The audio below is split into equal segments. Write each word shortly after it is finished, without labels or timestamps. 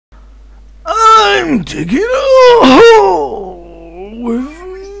I'm digging a hole with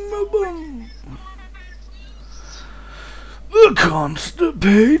my bum. The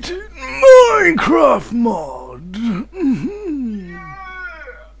constipated Minecraft mod.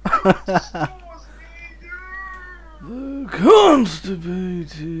 The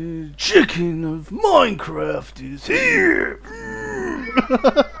constipated chicken of Minecraft is here.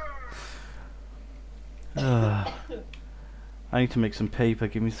 I need to make some paper.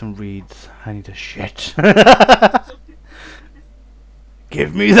 Give me some reeds. I need to shit.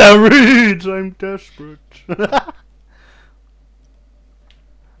 Give me the reeds. I'm desperate.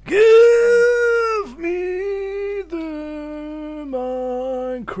 Give me the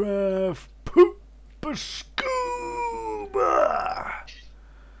Minecraft pooper scuba,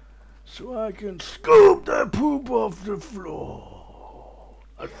 so I can scoop the poop off the floor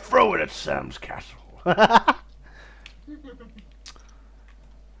and throw it at Sam's castle.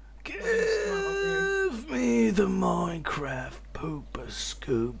 Give me the Minecraft pooper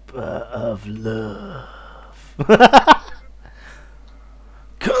scooper of love.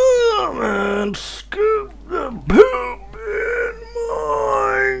 Come and scoop the poop in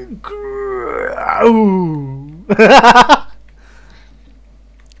Minecraft.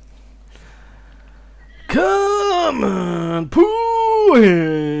 Come and poo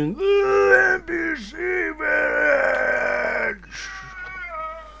in the NPC village.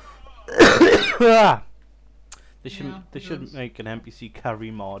 They should make an NPC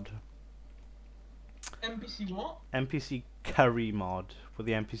curry mod. NPC what? NPC curry mod, where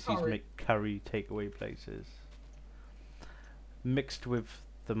the NPCs make curry takeaway places, mixed with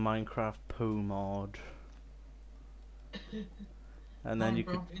the Minecraft poo mod, and then you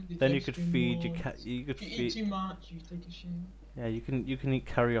could feed your cat. You could feed. Eat too much, you take a shit. Yeah, you can eat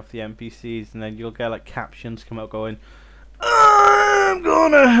curry off the NPCs, and then you'll get like captions come out going, "I'm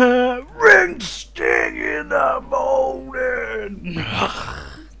gonna have ring sting in the morning."